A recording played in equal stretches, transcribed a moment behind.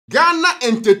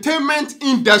Ghana entertainment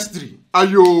industry.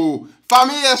 Ayo,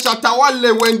 Fameye Shatta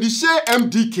Wendy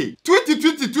MDK.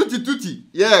 Tweety.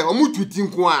 Yeah, omu tweeting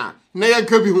kwa. Na ya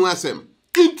gabi hu asem.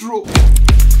 Intro.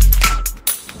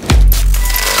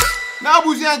 Now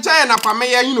buzian chaya na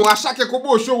Fameye, you know, Ashake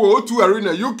kobo show O2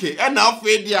 Arena UK. And now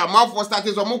Fedia, Mouth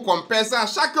started some compare.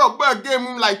 Ashake oba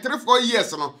game like 3-4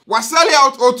 years now. Was selling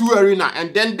out O2 Arena,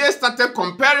 and then they started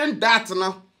comparing that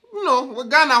now. You know, we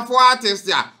Ghana for artists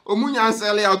there. Omunya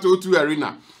selling out O2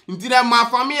 Arena. Indeed, my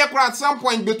family at some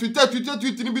point be Twitter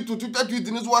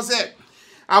was it.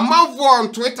 A month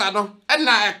on Twitter, no, and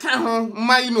I can't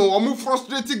my you know, omu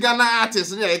frustrated Ghana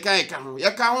artists. Yeah, you can't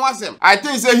was them. I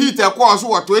think say hit a course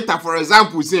or Twitter, for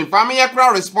example, saying family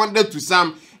responded to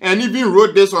some and even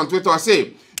wrote this on Twitter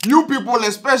say, you people,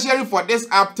 especially for this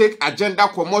uptake agenda,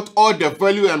 promote all the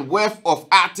value and worth of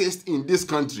artists in this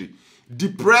country.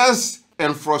 Depress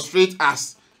and frustrate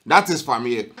us. That is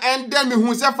Fameye. And then me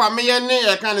who say Fameye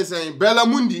ne kind of saying Bella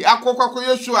Mundi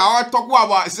akoko show I talk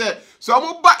about say so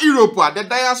I'm about Europe the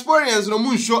diasporans no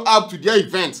moon show up to their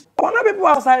events. Other people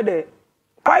outside there,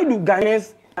 why do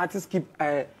Ghanaians artists keep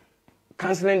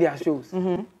cancelling their shows?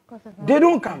 They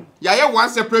don't come. Yeah, one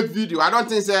separate video. I don't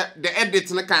think the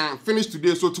edit can finish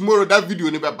today, so tomorrow that video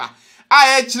never back.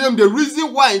 I actually them the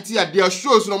reason why their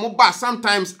shows no more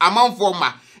sometimes amount for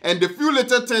ma. And the few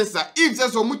little things that if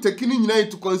there's some taking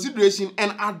into consideration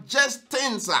and adjust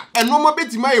things and normal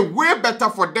bit way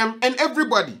better for them and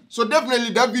everybody. So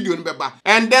definitely that video in Beba.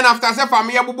 And then after say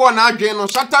Fameye Bubo na Jane no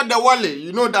Shatta the Wale,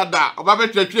 you know that Obabe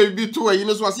Tretre be too, you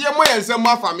know, so see more and some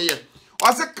more Fameye.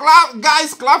 I say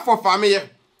guys clap for Fameye.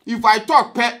 If I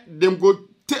talk pet, them go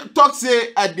talk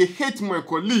say they hate my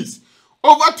colleagues.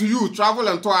 Over to you, travel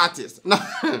and tour artists. Now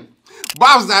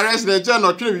Babs direct the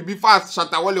channel no be fast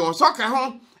Shatta Wale on soccer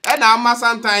home. And I'm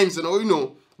sometimes, you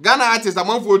know, Ghana artists are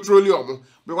more for petroleum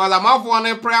because I'm out for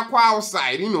a prayer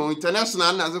outside, you know,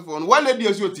 international as a phone. One lady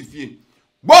is your TV.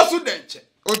 Boss of them,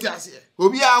 Otiasia.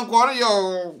 Obi Anquari,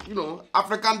 you know,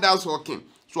 African dance walking.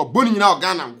 So, bunny now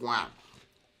Ghana.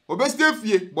 Obeste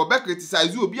fee, Bobek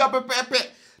criticize you, be a pepe,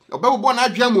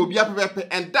 Obabona jam will be a pepe,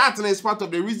 and that is part of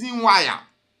the reason why,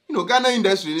 you know, Ghana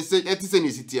industry is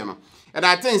a city. And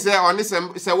I think say on this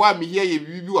say why me here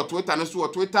you or Twitter and so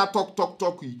Twitter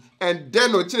talk and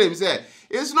then no change say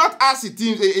it's not as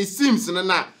it seems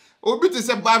na obi to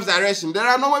say Babs direction there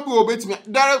are no way obi me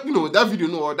there you know that video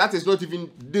no that is not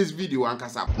even this video and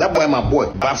kasa that boy my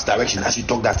boy Babs direction as you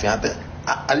talk that thing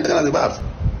I listen to Babs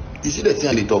you see the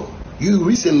thing they talk you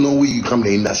recently know where you come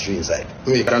the industry inside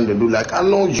when you can't do like I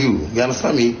know you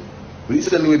understand me.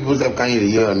 Recently, people say, "Can you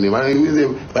hear me?" But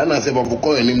I say, "But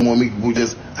for any more make people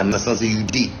just understand say you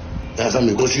did." You understand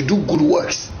me? Because you do good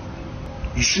works,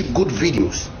 you shoot good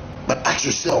videos. But ask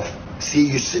yourself, see,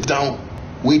 you sit down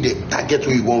with the target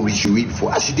where you want to reach. You read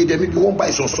for. As you did, then maybe you won't buy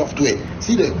some software.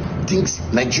 See the things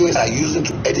Nigerians are using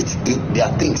to edit their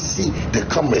things. See the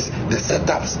cameras, the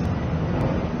setups.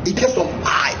 It gets some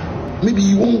eye. Maybe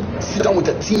you won't sit down with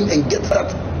a team and get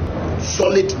that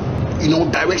solid, you know,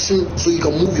 direction so you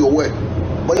can move your work.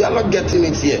 But you're not getting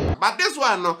it here. But this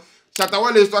one, no, Shatta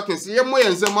Wale is talking, see, more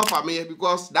and more Fameye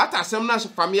because that assembly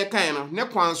Fameye kind of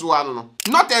no.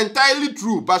 Not entirely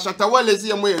true, but Shatta Wale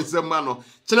is more and more no.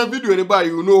 Channel video anybody,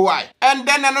 you know why. And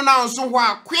then announce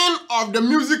why queen of the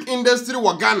music industry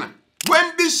was Ghana.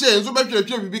 Wendy so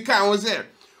was there.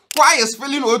 Why is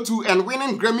filling O2 and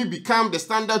winning Grammy become the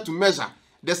standard to measure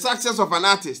the success of an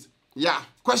artist? Yeah,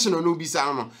 question on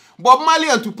Ubisa. Bob Marley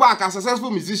and Tupac are successful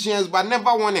musicians but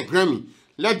never won a Grammy.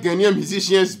 Let Ghanaian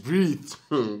musicians breathe.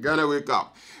 Ghana wake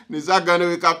up. This is Ghana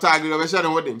wake up target of a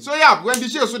shadow wedding. So yeah, when the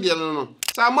show so dear no.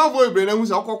 So I'm more boy brother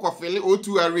who's a coffee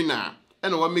O2 Arena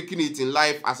and we're making it in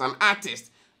life as an artist.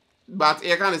 But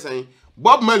I can't say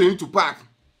Bob Marley and Tupac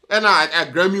and a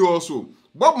Grammy also.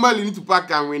 Bob Marley and Tupac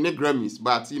can win the Grammys,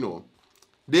 but you know,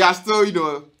 they are still, you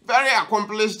know, very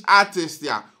accomplished artists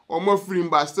there. Or more free,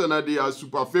 but still now they are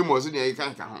super famous in the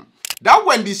can't come. That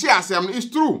when they share assembly is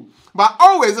true. But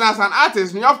always as an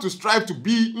artist, you have to strive to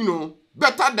be, you know,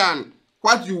 better than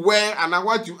what you were and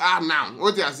what you are now.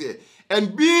 What I say.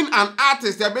 And being an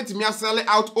artist, they bet me selling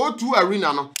out O2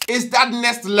 Arena no, is that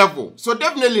next level. So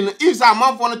definitely, if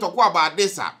someone want to talk about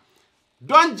this,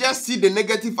 don't just see the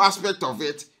negative aspect of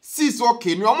it. See it's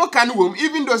okay. No can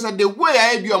even though the way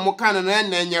I be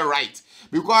and you're right.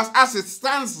 Because as it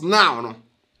stands now, no.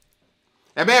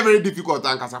 A very difficult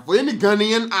for any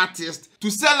Ghanaian artist to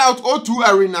sell out O2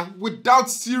 Arena without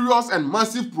serious and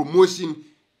massive promotion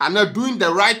and not doing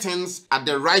the right things at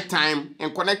the right time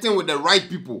and connecting with the right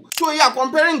people. So yeah,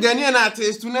 comparing Ghanaian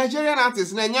artists to Nigerian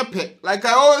artists, like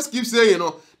I always keep saying, you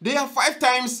know, They are 5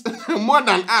 times more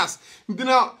than us. You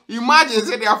know, imagine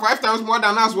say they are 5 times more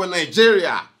than us in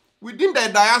Nigeria. Within the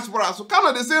diaspora, so kind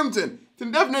of the same thing.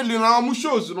 Then definitely now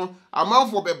shows, you know,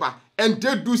 amount for paper, and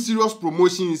they do serious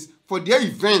promotions for their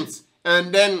events,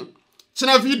 and then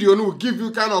channel video will give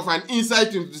you kind of an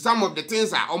insight into some of the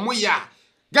things that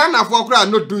Ghana for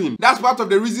crowd not doing. That's part of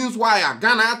the reasons why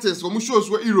Ghana artists from shows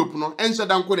where Europe no and shut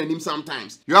down code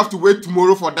sometimes. You have to wait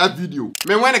tomorrow for that video.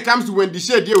 Man, when it comes to Wendy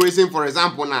shade they were saying, for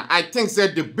example, now I think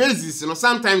said the basis, you know,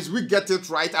 sometimes we get it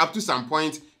right up to some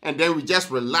point and then we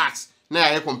just relax. Now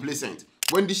I complacent.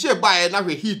 When the shade buy now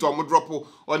we hit or drop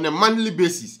on a monthly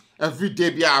basis, every day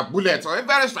be a bullet or a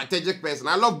very strategic person.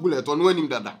 I love bullet on winning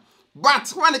that. But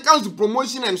when it comes to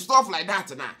promotion and stuff like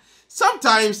that, now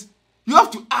sometimes you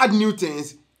have to add new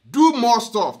things. Do more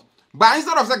stuff. But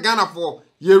instead of say Ghana for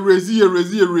you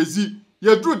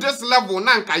do this level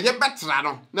nanka you better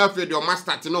no. Now for the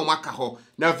master to no makaho.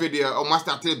 Now for the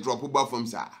master to drop over from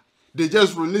sa. They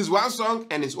just release one song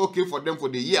and it's okay for them for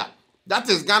the year. That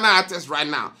is Ghana artists right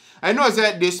now. I know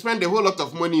that they spend a whole lot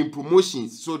of money in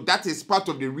promotions, so that is part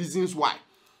of the reasons why.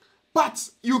 But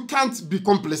you can't be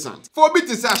complacent. Forbid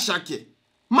to say Shake.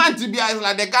 Man to be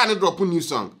like the Ghana drop a new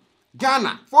song.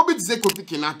 Ghana, forbid to say Kofi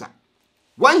Kinata.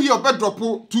 1 year bed drop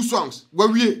 2 songs.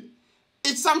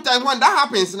 It's sometimes when that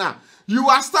happens now, you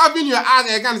are starving your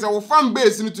ass again. So fan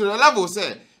base into the level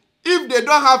say, if they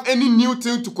don't have any new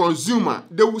thing to consume,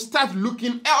 they will start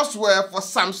looking elsewhere for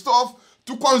some stuff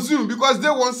to consume because they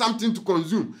want something to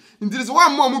consume. And there is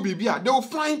one more movie here. They will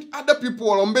find other people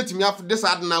on bet me after this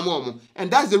and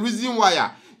that's the reason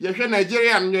why you hear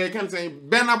Nigeria and you can say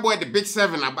Burna Boy the big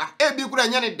 7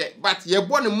 but you're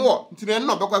born more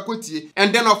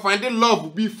and then I'll find the love will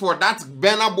be for that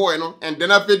Burna Boy no and then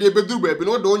I feel the baby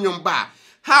no don't bar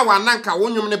how ananka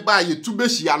won buy you 2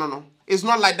 beshi no. It's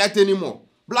not like that anymore.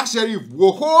 Black Sheriff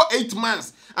will whole 8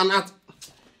 months and at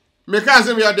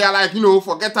mechanism we are there like, you know,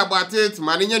 forget about it,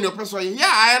 managing your person. Yeah,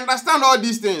 I understand all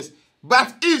these things.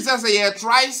 But if just say you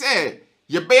try say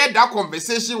you bear that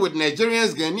conversation with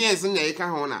Nigerians, Ghanaians, and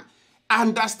Yakahona,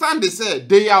 understand they say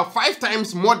they are 5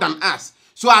 times more than us.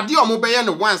 So I do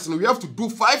mobile once and we have to do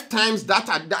 5 times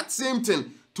that same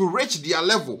thing to reach their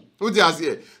level. What they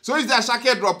say? So is there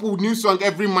Shake drop a new song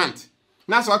every month?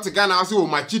 That's what Ghana I say, oh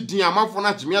my chidi, I'm for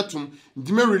not Jimiatum,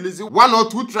 Jimmy releasing 1 or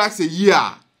 2 tracks a year.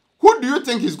 Who do you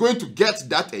think is going to get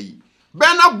that a year?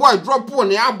 Burna Boy drop on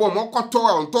the album or on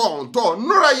tour.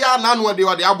 No, ya none what they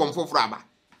were the album for Fraba.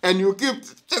 And you keep,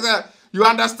 you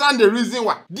understand the reason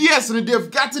why. Yes,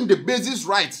 they've gotten the basis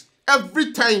right.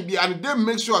 Every time they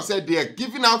make sure they are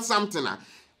giving out something.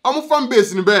 I'm fan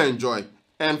base and enjoy.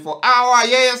 And for our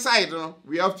side,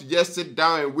 we have to just sit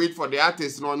down and wait for the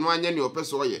artist on one year or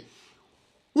person.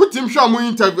 Who team show me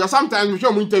interview? Sometimes we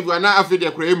show me interview and after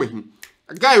they create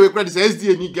a guy we credit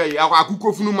SDN guy, our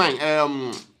kuko funu mine,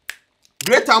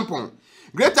 Great Tampon.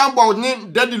 Great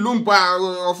Tampon, Daddy Lumpa,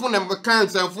 or phone number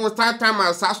cans and phone start time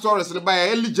as stories by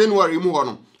early January.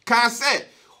 Can say,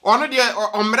 on the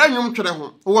Omranium to the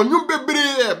home, or you baby,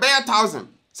 bear 1,000.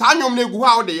 Sanyum ne go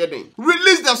out the yedding.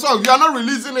 Release the song, you are not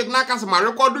releasing it, Nakas, my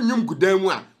recording you good damn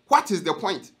one. What is the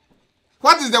point?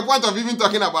 What is the point of even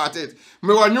talking about it?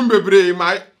 Me want you baby,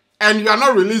 my, and you are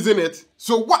not releasing it.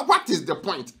 So what is the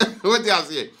point? What do I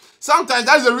say? Sometimes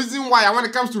that's the reason why when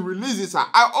it comes to releases,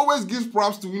 I always give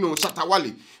props to, you know,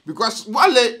 Shatta because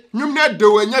Wale, you need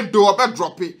do when you do about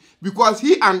drop it because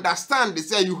he understands. They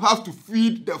say you have to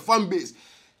feed the fan base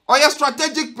or a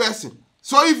strategic person.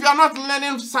 So if you are not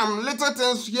learning some little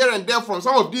things here and there from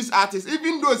some of these artists,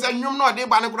 even though say you know they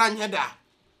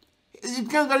it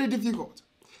becomes very difficult.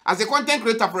 As a content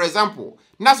creator, for example,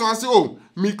 that's why I say, oh,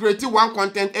 me creating one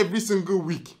content every single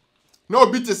week. No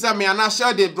bit to say me and I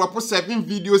share they drop 7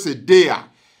 videos a day.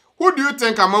 Who do you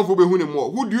think I'm on for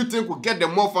more? Who do you think will get the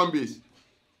more fan base?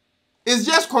 It's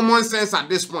just common sense at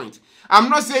this point. I'm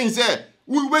not saying say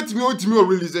we wait me or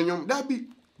releasing you. That be,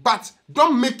 but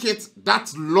don't make it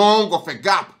that long of a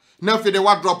gap. Now if they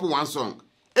want drop 1 song,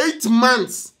 8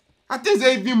 months. I think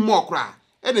they even more cry.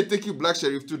 And they take you Black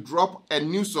Sheriff to drop a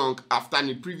new song after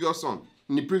the previous song,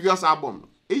 in the previous album.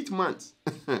 8 months.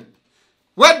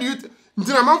 What do you? I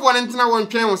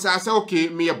say, okay,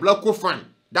 me a Black fan.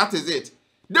 That is it.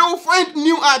 They will find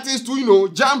new artists to, you know,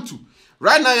 jump to.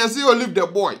 Right now, you see, you leave the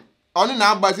boy. Only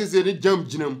now, but you say,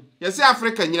 jump, you You see,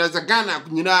 Africa, you know, as a Ghana,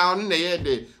 you know, on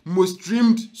the most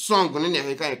streamed song on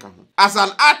the as an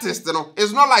artist, you know,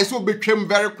 it's not like so became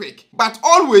very quick. But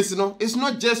always, you know, it's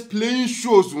not just playing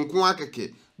shows.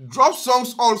 Drop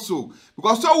songs also.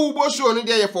 Because so we both show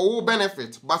there for all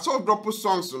benefit. But so drop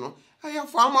songs, you know. Aya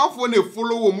farmer for ne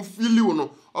follow mo feel you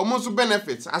no almost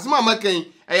benefits as my making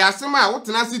a asema what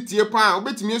na sit tie pan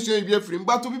obetimi esuan bi afrim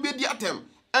but obi be di atem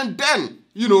and then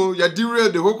you know you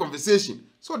derail the whole conversation.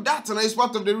 So that is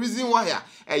part of the reason why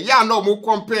yeah no mo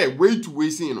compare way to way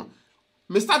you know.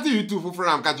 Me started YouTube for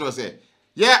am catch you say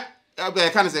yeah I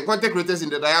can say content creators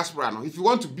in the diaspora no. If you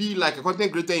want to be like a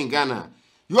content creator in Ghana,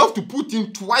 you have to put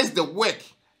in twice the work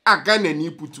a Ghana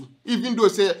need put to. Even though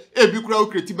say be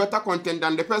crowd create better content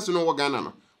than the person who Ghana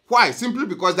no. Why? Simply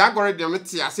because the algorithm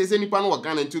says any person who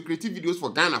Ghana to create videos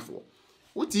for Ghana for.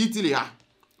 What Italy ha?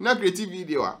 Na creative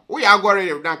video we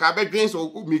algorithm dan ka be dreams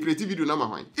or me creative video na ma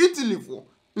hwan. Italy for.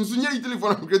 Nsunya Italy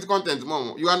for create content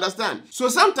more. You understand? So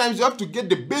sometimes you have to get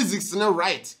the basics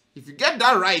right. If you get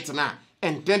that right now,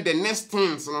 and then the next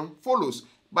things follows.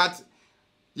 But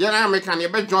yeah, I can you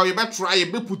better draw, you better try, you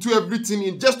better put everything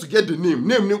in just to get the name.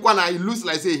 Name it lose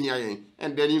like say here,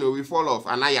 and then we fall off.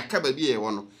 And I can't be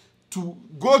one to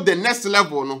go the next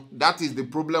level. No, that is the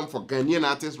problem for Ghanaian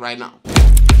artists right now.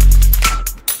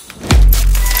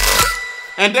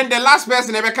 And then the last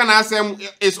person I can ask them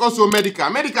is also medical.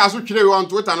 Medical is what on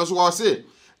Twitter and also I say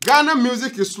Ghana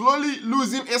music is slowly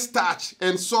losing its touch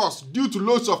and source due to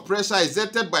loads of pressure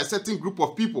exerted by a certain group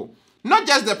of people. Not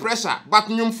just the pressure, but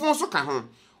nyumfon so ka ho.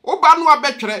 Oba no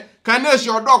abetwere kan na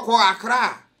ehio do ko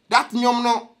akra. That nyum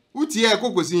no utie e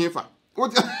kokosi hefa.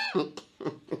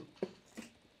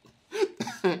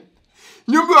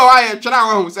 Nyum bi o wa ye twere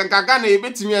ho se nkaga na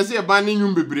ebetimi ase e ban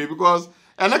nyum bebre because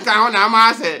and na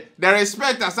ama say the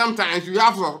respect that sometimes we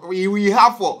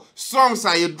have for songs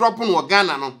that you dropping in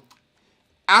Ghana no.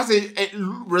 As a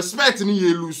respect ni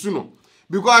ye lose no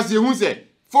because you say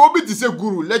for be to say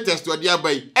guru latest to dia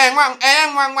bay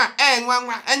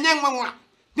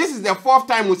this is the fourth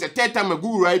time or the third time a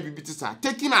guru I be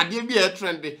taking a dey be a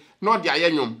trend not dia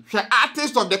yenyom hwe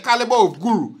artist of the caliber of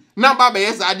guru na baba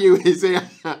yes ade we say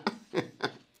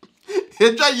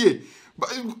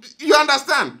but you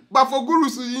understand but for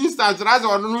gurus instance rather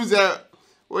on lose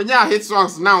when you hit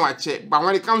songs now I check, but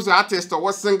when it comes to artists or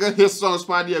what single hit songs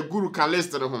party a guru can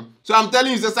list to them. So I'm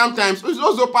telling you that sometimes it's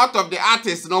also part of the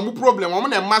artist, no problem.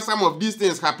 I'm gonna some of these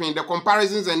things happen, the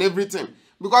comparisons and everything.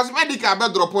 Because medical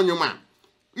better drop on your man.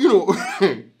 You know,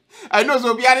 I know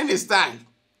so be in the style.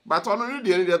 But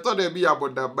already they thought they'd be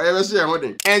about that, but I was saying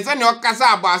holding. And then your casa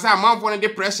about some man for the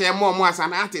pressure more as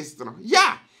an artist.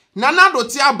 Yeah. Nana do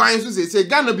tia ban so say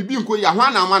Ghana bibi nko ya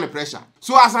hwan na man pressure.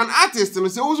 So as an artist, me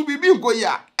say also bibi nko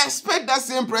ya expect that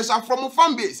same pressure from a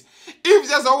fan base. If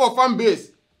there's a fan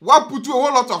base, what put you a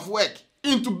whole lot of work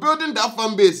into building that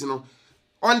fan base,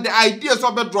 on the ideas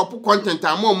of a drop content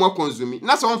and more consuming.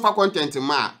 Na so for content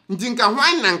ma. Ndinka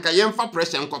hwan na nka yemfa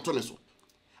pressure nkoto ne so.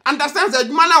 Understand that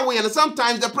manner way and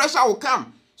sometimes the pressure will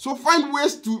come. So find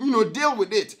ways to deal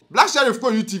with it. Black Sheriff ko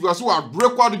YouTube also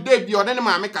record the day be or then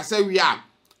ma make say we are.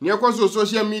 Near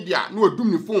social media, no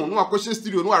doom the phone, no question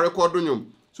studio, no record on you.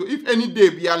 So if any day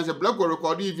be a black will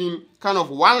record even kind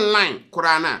of one line,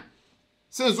 Korana.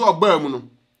 Since you are Bermuno,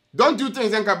 don't do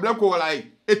things like a black will like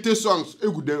 80 songs,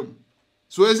 a good them.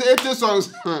 So it's 80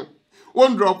 songs,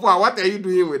 one drop. What are you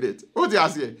doing with it? What do you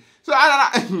say? So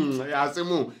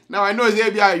now I know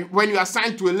when you are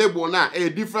signed to a label now, a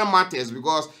different matters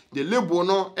because the label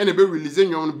no anybody releasing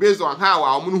you based on how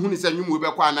our money is you move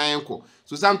back.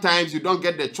 So sometimes you don't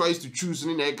get the choice to choose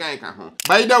in the guy.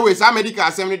 By the way, some medical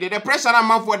assembly the pressure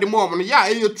amount for the moment. Yeah,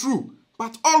 it's true.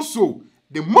 But also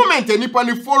the moment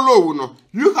anybody follow,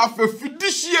 you have a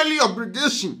fiduciary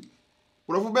obligation.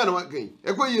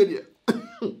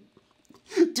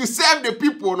 To serve the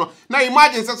people. Now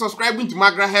imagine subscribing to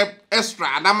Magraheb Extra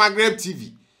and Magraheb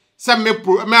TV. Some may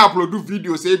upload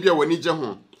videos say when you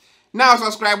home. Now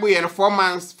subscribe in 4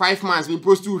 months, 5 months, we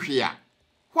post to here.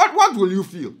 What will you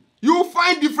feel? You will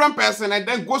find different person and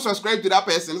then go subscribe to that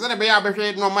person. So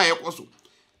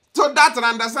that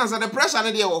understands that the pressure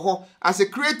as a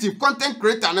creative content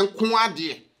creator and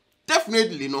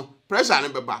definitely pressure.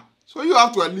 So you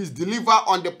have to at least deliver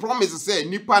on the promise say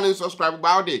Nippon and subscribe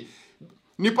about it.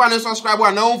 Nippon and subscriber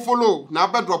and now follow. Now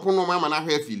better drop on my man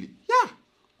feeling. Yeah.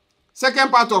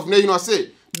 Second part of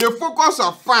say the focus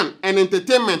of fun and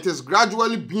entertainment is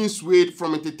gradually being swayed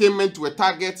from entertainment to a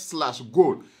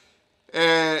target/goal.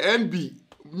 NB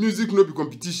music no be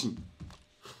competition.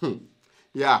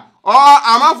 Yeah. Or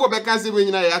I'm out for vacancy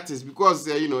when artists because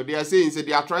they are saying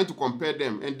they are trying to compare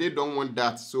them and they don't want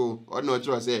that. So or no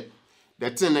I say the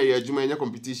thing that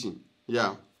competition.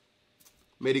 Yeah.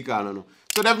 Medical no.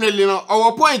 So definitely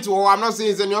our point, I'm not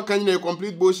saying that you're kind of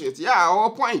complete bullshit. Yeah, our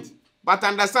point. But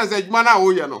understand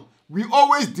that we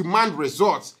always demand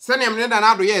results. Send him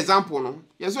another example.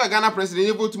 Yes, we are Ghana president,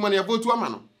 you vote to money, you vote to a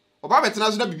man. oba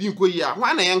betena so na bibi nko yi a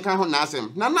hwan na yenka ho na asem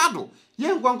na nado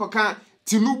yenkwa nkoka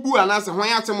Tinubu anase hwan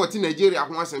atem oti Nigeria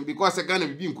ho asem because Ghana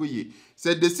bibi nko yi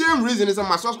said the same reason is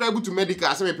my subscribe to medical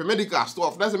asem me medical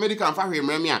stuff that's a medical and fa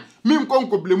hwemra me a me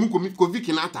nko blame Kofi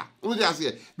Kinata what you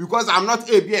say because I'm not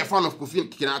a fan of Kofi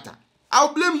Kinata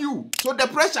I'll blame you so the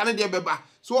pressure na dey beba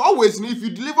so always if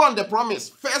you deliver on the promise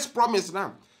first promise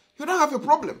now you don't have a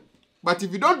problem but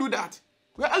if you don't do that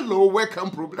well, hello, welcome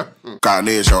problem. And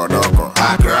the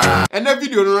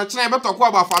video no channel better talk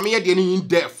about Fameye dey in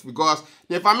depth because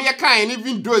the Fameye kind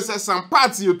even though it says some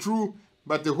parts are true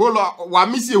but the whole lot we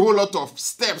miss a whole lot of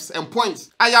steps and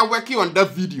points. I am working on that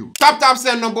video. Tap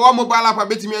send number 1 mobile app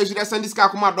betimi use send this car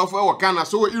come out of Ghana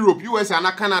so Europe, US and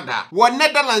Canada. What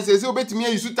Netherlands is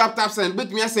betimi use tap send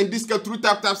betimi send this car through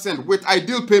tap send with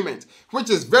ideal payment which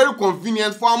is very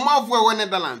convenient for a month for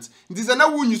Netherlands. This is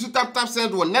another one you tap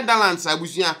send for Netherlands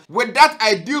with that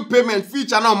ideal payment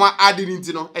feature now ma added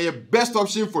into a best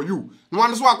option for you. No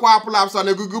one so akwa Apple apps on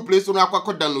the Google Play Store akwa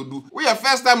ko download. We your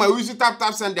first time I use tap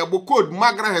send the code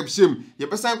Magraheb shame. You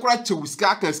person kura che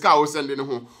wiska kan ska o send no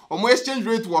ho. Omo exchange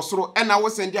rate was so and I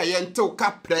was send there until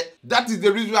cap. That is the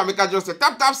reason I make just say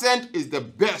tap send is the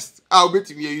best. I'll bet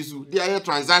you use there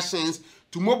transactions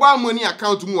to mobile money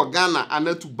account to Ghana and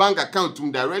then to bank account to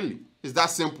directly. It's that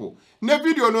simple. No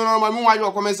video no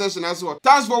your comment section as well.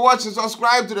 Thanks for watching.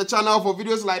 Subscribe to the channel for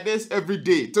videos like this every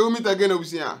day. Till we meet again,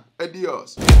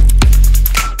 adios.